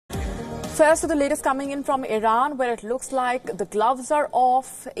First to the latest coming in from Iran, where it looks like the gloves are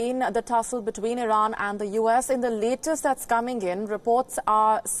off in the tussle between Iran and the US. In the latest that's coming in, reports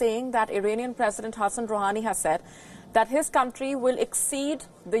are saying that Iranian President Hassan Rouhani has said that his country will exceed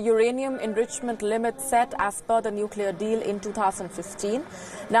the uranium enrichment limit set as per the nuclear deal in 2015.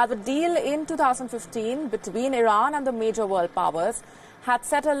 Now, the deal in 2015 between Iran and the major world powers had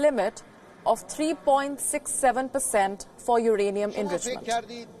set a limit of 3.67% for uranium enrichment.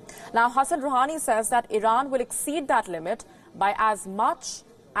 Now, Hassan Rouhani says that Iran will exceed that limit by as much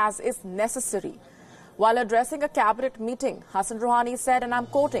as is necessary. While addressing a cabinet meeting, Hassan Rouhani said, and I'm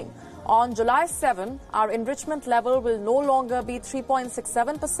quoting, "On July 7, our enrichment level will no longer be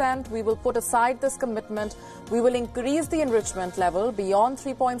 3.67%. We will put aside this commitment. We will increase the enrichment level beyond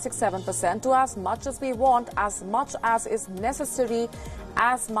 3.67% to as much as we want, as much as is necessary,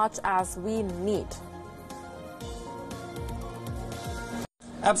 as much as we need."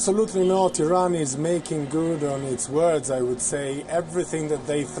 Absolutely not. Iran is making good on its words, I would say. Everything that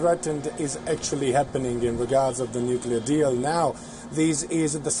they threatened is actually happening in regards of the nuclear deal. Now, this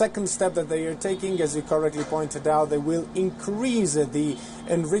is the second step that they are taking. As you correctly pointed out, they will increase the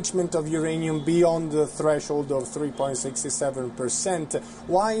enrichment of uranium beyond the threshold of 3.67%.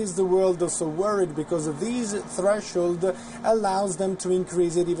 Why is the world so worried? Because this threshold allows them to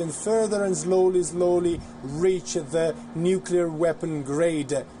increase it even further and slowly reach the nuclear weapon grade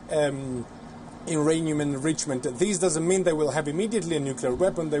uranium enrichment. This doesn't mean they will have immediately a nuclear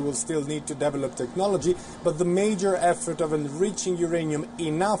weapon. They will still need to develop technology, but the major effort of enriching uranium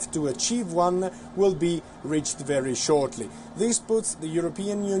enough to achieve one will be reached very shortly. This puts the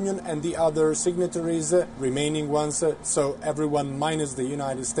European Union and the other signatories, remaining ones, so everyone minus the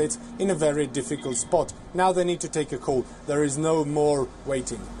United States, in a very difficult spot. Now they need to take a call. There is no more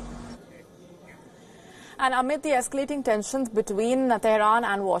waiting. And amid the escalating tensions between Tehran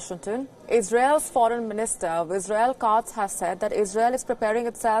and Washington, Israel's foreign minister, Israel Katz, has said that Israel is preparing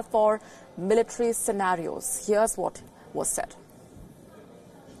itself for military scenarios. Here's what was said.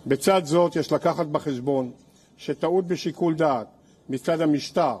 בצד זאת יש לקחת בחשבון שטעות בשיקול דעת מצד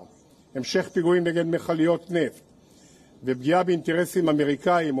המשטר, המשך פיגועים נגד מכליות נפט ופגיעה באינטרסים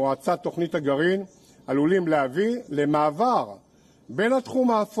אמריקאים או האצת תוכנית הגרעין עלולים להביא למעבר בין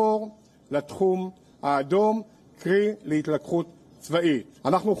התחום האפור לתחום האדום, קרי להתלקחות צבאית.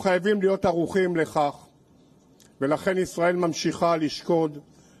 אנחנו חייבים להיות ערוכים לכך, ולכן ישראל ממשיכה לשקוד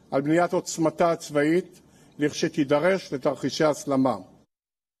על בניית עוצמתה הצבאית לכשתידרש לתרחישי הסלמה.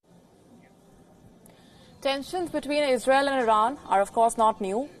 Tensions between Israel and Iran are of course not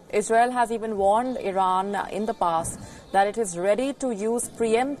new. Israel has even warned Iran in the past that it is ready to use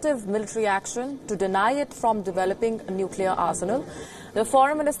preemptive military action to deny it from developing a nuclear arsenal. The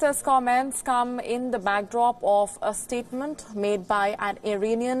foreign minister's comments come in the backdrop of a statement made by an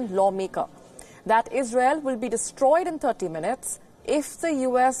Iranian lawmaker that Israel will be destroyed in 30 minutes if the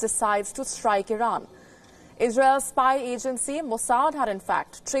US decides to strike Iran. Israel's spy agency, Mossad, had in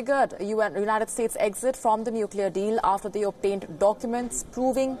fact triggered a United States exit from the nuclear deal after they obtained documents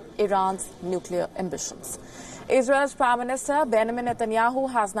proving Iran's nuclear ambitions. Israel's Prime Minister Benjamin Netanyahu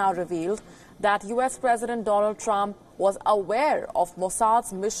has now revealed that US President Donald Trump was aware of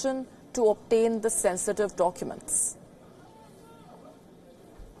Mossad's mission to obtain the sensitive documents.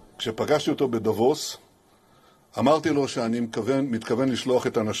 כשפגשתי אותו בדבוס, אמרתי לו שאני מתכוון לשלוח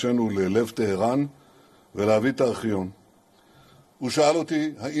את אנשינו ללב טהרן ולהביא את הארכיון. הוא שאל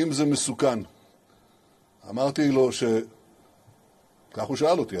אותי, האם זה מסוכן? אמרתי לו כך הוא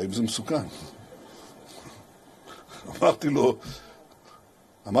שאל אותי, האם זה מסוכן?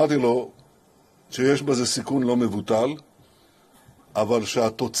 אמרתי לו שיש בזה סיכון לא מבוטל, אבל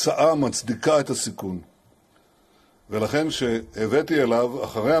שהתוצאה מצדיקה את הסיכון. ולכן שהבאתי אליו,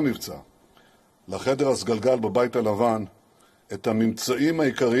 אחרי המבצע, לחדר הסגלגל בבית הלבן, את הממצאים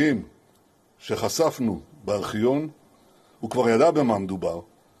העיקריים שחשפנו בארכיון, הוא כבר ידע במה מדובר.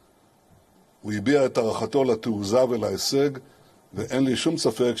 הוא הביע את הערכתו לתעוזה ולהישג, ואין לי שום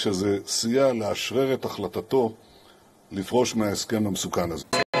ספק שזה סייע לאשרר את החלטתו לפרוש מההסכם המסוכן הזה.